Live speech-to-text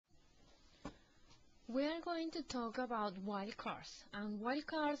We are going to talk about wildcards, and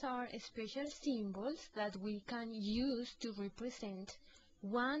wildcards are special symbols that we can use to represent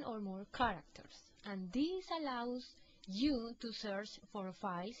one or more characters, and this allows you to search for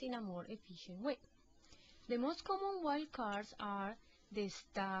files in a more efficient way. The most common wildcards are the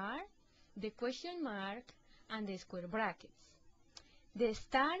star, the question mark, and the square brackets. The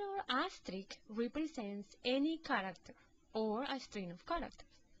star or asterisk represents any character or a string of characters.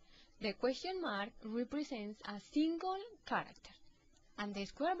 The question mark represents a single character, and the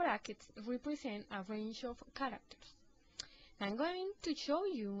square brackets represent a range of characters. I'm going to show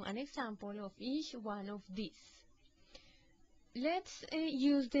you an example of each one of these. Let's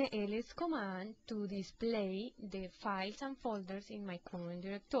use the ls command to display the files and folders in my current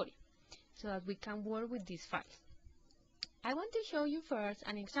directory so that we can work with these files. I want to show you first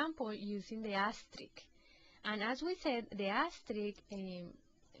an example using the asterisk. And as we said, the asterisk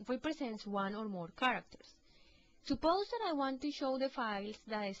represents one or more characters. Suppose that I want to show the files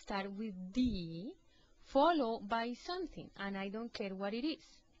that start with D followed by something, and I don't care what it is.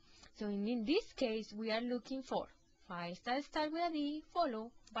 So in this case, we are looking for files that start with a D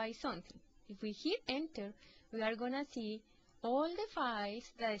followed by something. If we hit enter, we are going to see all the files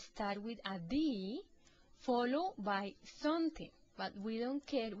that start with a D followed by something, but we don't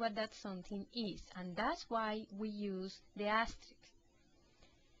care what that something is, and that's why we use the asterisk.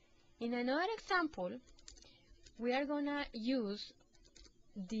 In another example, we are going to use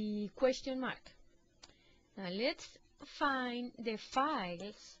the question mark. Now let's find the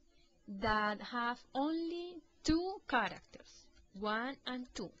files that have only two characters, 1 and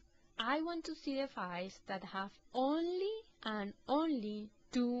 2. I want to see the files that have only and only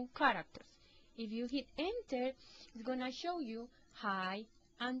 2 characters. If you hit enter, it's going to show you hi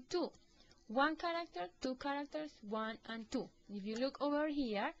and 2. 1 character, 2 characters, 1 and 2. If you look over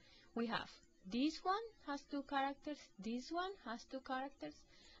here, we have this one has 2 characters, this one has 2 characters,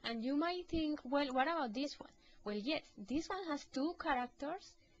 and you might think, well, what about this one? Well, yes, this one has 2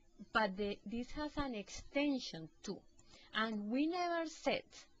 characters, but this has an extension too, and we never said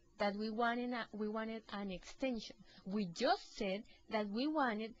that we wanted an extension. We just said that we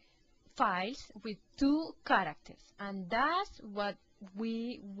wanted files with 2 characters, and that's what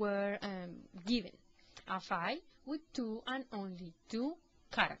we were given, a file with 2 and only 2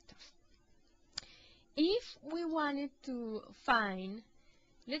 characters. If we wanted to find,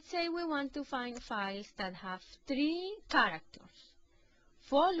 let's say we want to find files that have 3 characters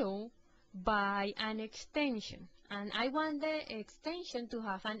followed by an extension, and I want the extension to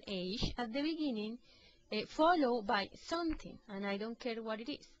have an H at the beginning followed by something, and I don't care what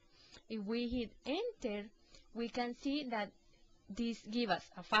it is. If we hit enter, we can see that this gives us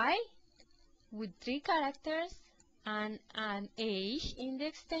a file with 3 characters and an H in the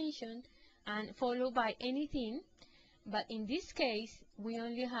extension and followed by anything, but in this case we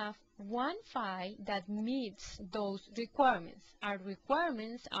only have one file that meets those requirements. Our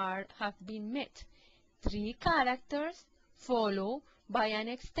requirements have been met. 3 characters followed by an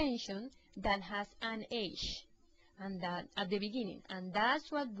extension that has an H and that at the beginning, and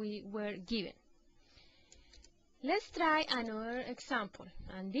that's what we were given. Let's try another example,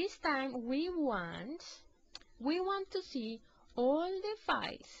 and this time we want to see all the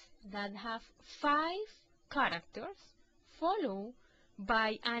files that have 5 characters followed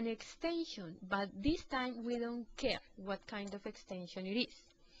by an extension, but this time we don't care what kind of extension it is.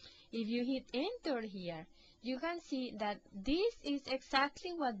 If you hit enter here, you can see that this is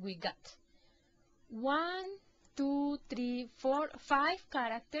exactly what we got. 1, 2, 3, 4, 5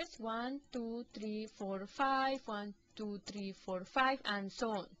 characters, 1, 2, 3, 4, 5, 1, 2, 3, 4, 5, and so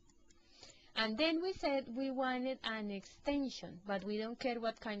on. And then we said we wanted an extension, but we don't care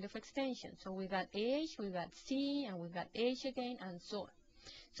what kind of extension. So we got H, we got C, and we got H again, and so on.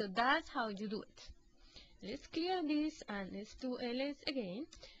 So that's how you do it. Let's clear this, and let's do ls again.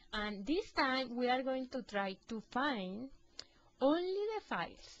 And this time we are going to try to find only the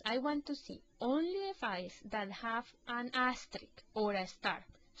files. I want to see only the files that have an asterisk or a star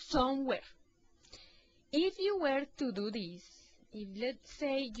somewhere. If you were to do this, if let's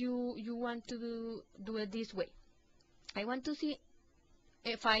say you want to do it this way, I want to see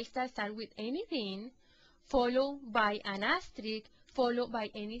files that start with anything followed by an asterisk followed by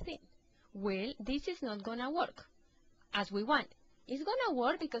anything. Well, this is not gonna work as we want. It's gonna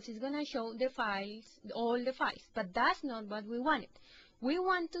work because it's gonna show the files, all the files, but that's not what we wanted. We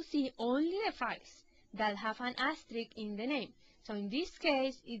want to see only the files that have an asterisk in the name. So in this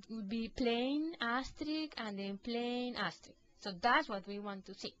case, it would be plain asterisk and then plain asterisk. So that's what we want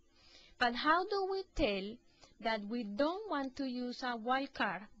to see. But how do we tell that we don't want to use a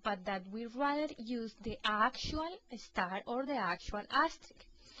wildcard, but that we rather use the actual star or the actual asterisk?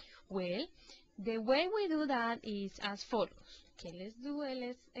 Well, the way we do that is as follows. Okay, let's do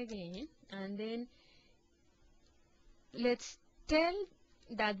ls again, and then let's tell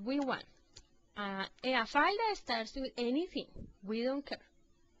that we want a file that starts with anything. We don't care.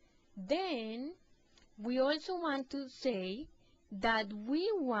 Then we also want to say that we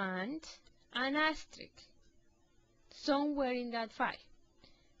want an asterisk somewhere in that file,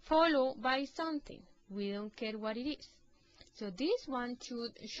 followed by something. We don't care what it is. So this one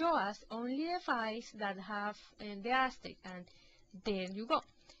should show us only the files that have the asterisk, and there you go.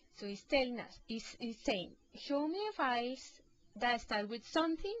 So it's telling us, it's saying, show me files that start with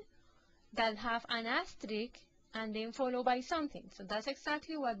something that have an asterisk and then followed by something. So that's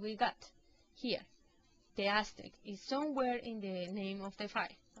exactly what we got here. The asterisk is somewhere in the name of the file,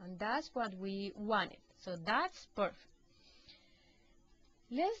 and that's what we wanted. So that's perfect.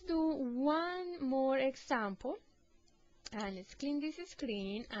 Let's do one more example, and let's clean this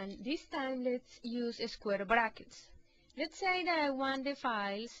screen, and this time let's use square brackets. Let's say that I want the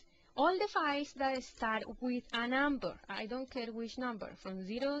files, all the files that start with a number. I don't care which number, from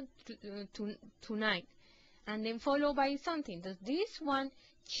 0 to 9, and then followed by something. So this one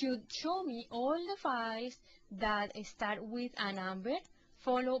should show me all the files that start with a number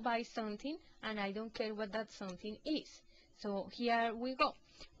followed by something, and I don't care what that something is. So here we go.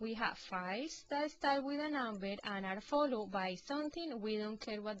 We have files that start with a number and are followed by something. We don't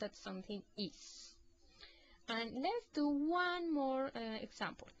care what that something is. And let's do one more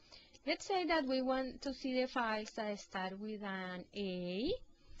example. Let's say that we want to see the files that start with an A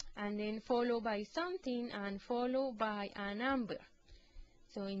and then followed by something and followed by a number.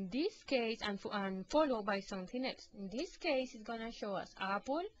 So in this case, and followed by something else. In this case, it's going to show us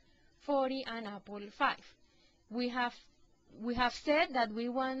Apple 40 and Apple 5. We have said that we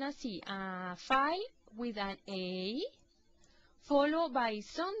want to see a file with an A followed by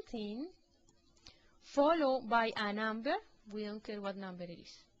something followed by a number. We don't care what number it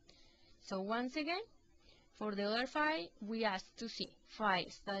is. So once again, for the other file, we ask to see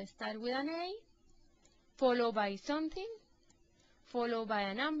files that start with an A followed by something followed by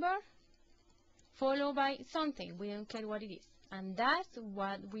a number followed by something. We don't care what it is. And that's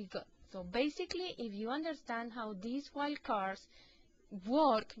what we got. So basically, if you understand how these wildcards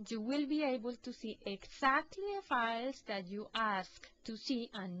work, you will be able to see exactly the files that you ask to see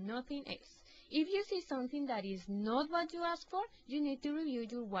and nothing else. If you see something that is not what you asked for, you need to review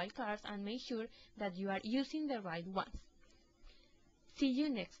your wildcards and make sure that you are using the right ones. See you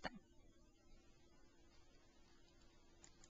next time.